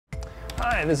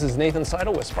Hi, this is Nathan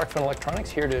Seidle with SparkFun Electronics,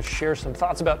 here to share some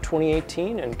thoughts about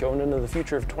 2018 and going into the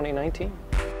future of 2019.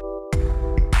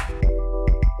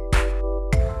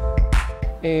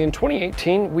 In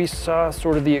 2018, we saw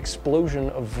sort of the explosion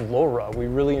of LoRa. We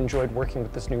really enjoyed working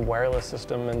with this new wireless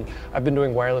system, and I've been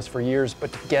doing wireless for years,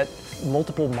 but to get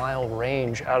multiple mile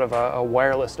range out of a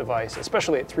wireless device,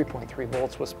 especially at 3.3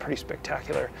 volts, was pretty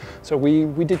spectacular. So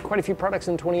we did quite a few products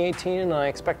in 2018, and I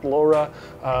expect LoRa,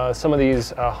 some of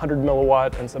these 100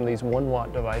 milliwatt and some of these 1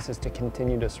 watt devices to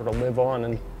continue to sort of live on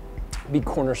and be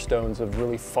cornerstones of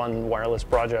really fun wireless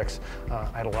projects. I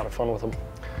had a lot of fun with them.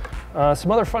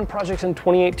 Some other fun projects in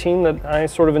 2018 that I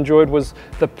sort of enjoyed was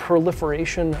the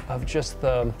proliferation of just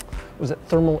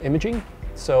thermal imaging?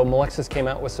 So Melexis came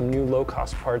out with some new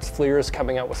low-cost parts. FLIR is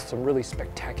coming out with some really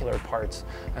spectacular parts,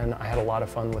 and I had a lot of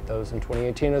fun with those in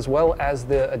 2018, as well as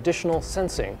the additional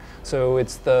sensing. So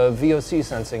it's the VOC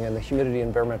sensing and the humidity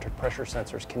and barometric pressure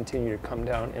sensors continue to come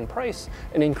down in price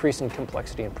and increase in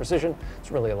complexity and precision.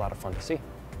 It's really a lot of fun to see.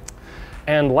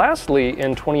 And lastly,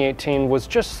 in 2018 was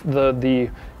just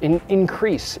the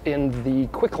increase in the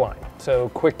QUIC line. So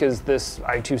QUIC is this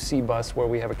I2C bus where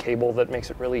we have a cable that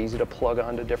makes it really easy to plug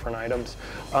onto different items.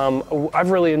 I've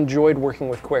really enjoyed working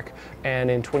with QUIC, and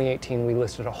in 2018 we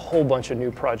listed a whole bunch of new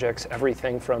projects.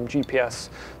 Everything from GPS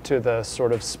to the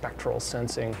sort of spectral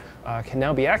sensing can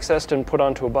now be accessed and put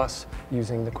onto a bus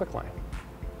using the QUIC line.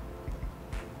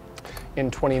 In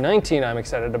 2019, I'm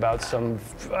excited about some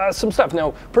stuff.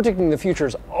 Now, predicting the future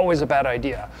is always a bad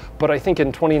idea, but I think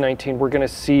in 2019 we're going to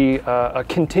see a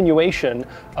continuation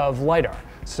of LiDAR.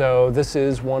 So this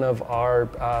is one of our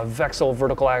VXL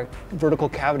vertical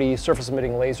cavity surface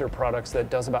emitting laser products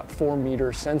that does about 4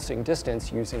 meter sensing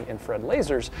distance using infrared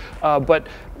lasers. But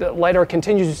the LiDAR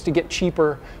continues to get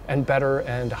cheaper and better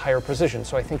and higher precision.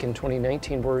 So I think in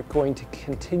 2019 we're going to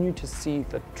continue to see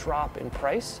the drop in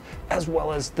price as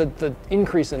well as the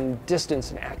increase in distance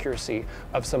and accuracy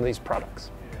of some of these products.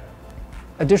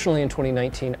 Additionally, in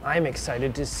 2019, I'm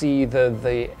excited to see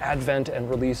the advent and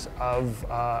release of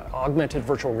augmented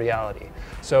virtual reality.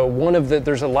 So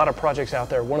there's a lot of projects out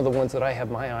there. One of the ones that I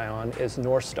have my eye on is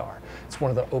Northstar. It's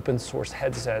one of the open source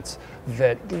headsets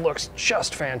that looks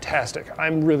just fantastic.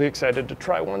 I'm really excited to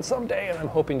try one someday, and I'm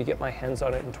hoping to get my hands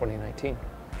on it in 2019.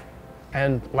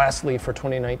 And lastly, for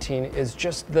 2019 is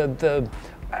just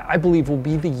I believe will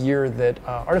be the year that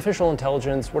artificial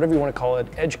intelligence, whatever you want to call it,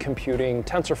 edge computing,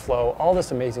 TensorFlow, all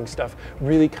this amazing stuff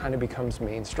really kind of becomes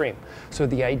mainstream. So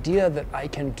the idea that I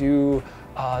can do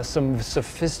some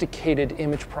sophisticated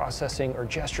image processing or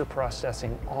gesture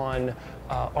processing on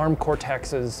ARM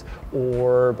Cortexes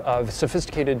or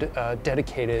sophisticated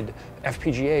dedicated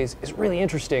FPGAs is really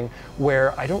interesting,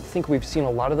 where I don't think we've seen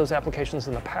a lot of those applications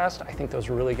in the past. I think those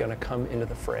are really going to come into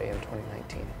the fray in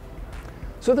 2019.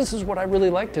 So this is what I really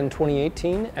liked in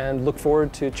 2018 and look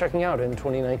forward to checking out in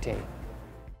 2019.